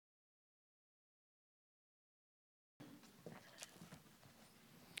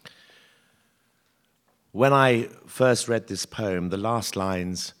When I first read this poem, the last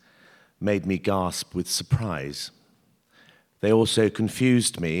lines made me gasp with surprise. They also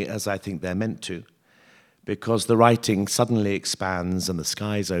confused me, as I think they're meant to, because the writing suddenly expands and the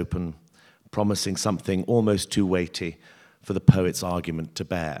skies open, promising something almost too weighty for the poet's argument to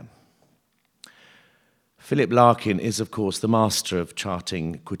bear. Philip Larkin is, of course, the master of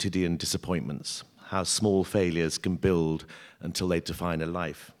charting quotidian disappointments, how small failures can build until they define a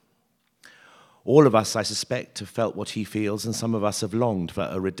life. All of us, I suspect, have felt what he feels, and some of us have longed for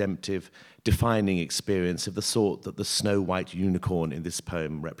a redemptive, defining experience of the sort that the snow-white unicorn in this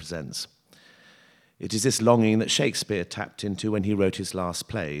poem represents. It is this longing that Shakespeare tapped into when he wrote his last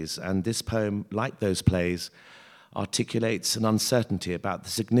plays, and this poem, like those plays, articulates an uncertainty about the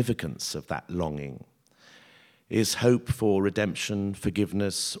significance of that longing. Is hope for redemption,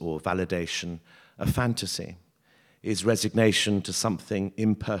 forgiveness, or validation a fantasy? Is resignation to something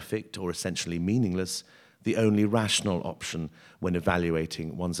imperfect or essentially meaningless the only rational option when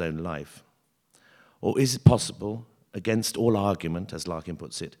evaluating one's own life? Or is it possible, against all argument, as Larkin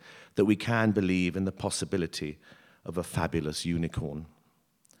puts it, that we can believe in the possibility of a fabulous unicorn?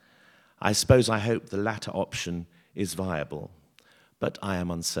 I suppose I hope the latter option is viable, but I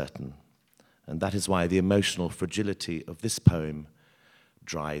am uncertain, and that is why the emotional fragility of this poem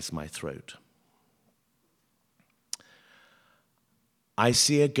dries my throat. I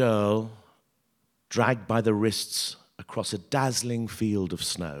see a girl dragged by the wrists across a dazzling field of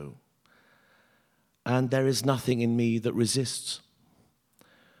snow, and there is nothing in me that resists.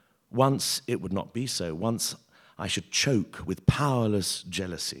 Once it would not be so. Once I should choke with powerless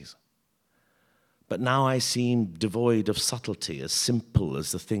jealousies. But now I seem devoid of subtlety, as simple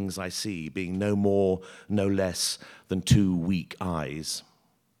as the things I see, being no more, no less than two weak eyes.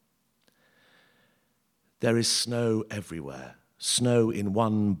 There is snow everywhere. Snow in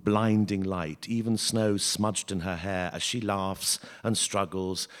one blinding light, even snow smudged in her hair as she laughs and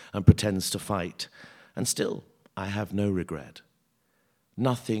struggles and pretends to fight. And still, I have no regret.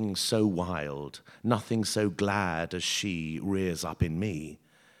 Nothing so wild, nothing so glad as she rears up in me,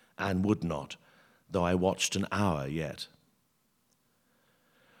 and would not, though I watched an hour yet.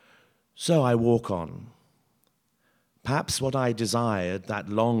 So I walk on. Perhaps what I desired, that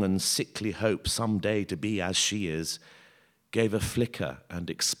long and sickly hope someday to be as she is, gave a flicker and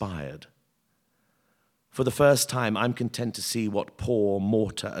expired. For the first time, I'm content to see what poor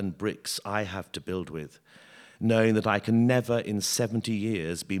mortar and bricks I have to build with, knowing that I can never in 70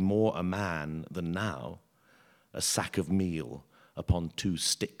 years be more a man than now, a sack of meal upon 2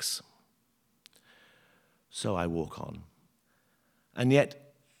 sticks. So I walk on. And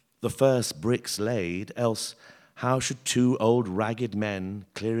yet the first bricks laid, else how should 2 old ragged men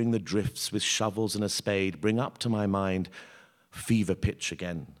clearing the drifts with shovels and a spade bring up to my mind fever pitch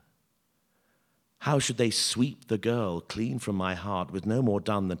again? How should they sweep the girl clean from my heart with no more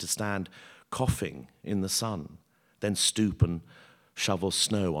done than to stand coughing in the sun, then stoop and shovel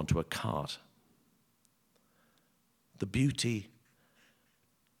snow onto a cart? The beauty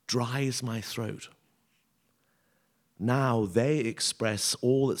dries my throat. Now they express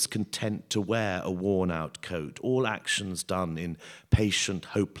all that's content to wear a worn-out coat, all actions done in patient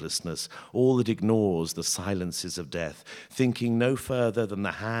hopelessness, all that ignores the silences of death, thinking no further than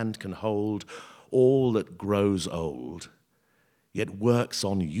the hand can hold, all that grows old, yet works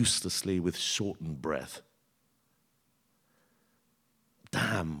on uselessly with shortened breath.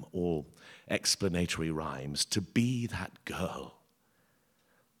 Damn all explanatory rhymes, to be that girl.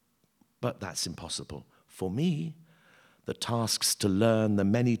 But that's impossible. For me, the tasks to learn the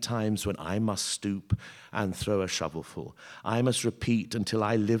many times when I must stoop and throw a shovelful. I must repeat until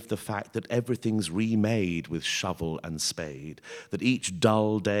I live the fact that everything's remade with shovel and spade, that each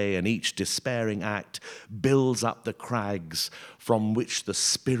dull day and each despairing act builds up the crags from which the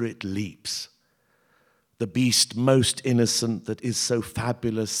spirit leaps. The beast most innocent that is so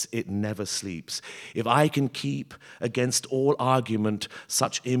fabulous it never sleeps. If I can keep against all argument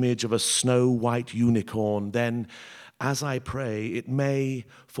such image of a snow-white unicorn, then as I pray, it may,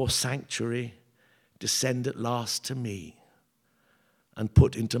 for sanctuary, descend at last to me and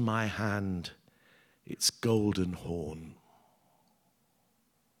put into my hand its golden horn.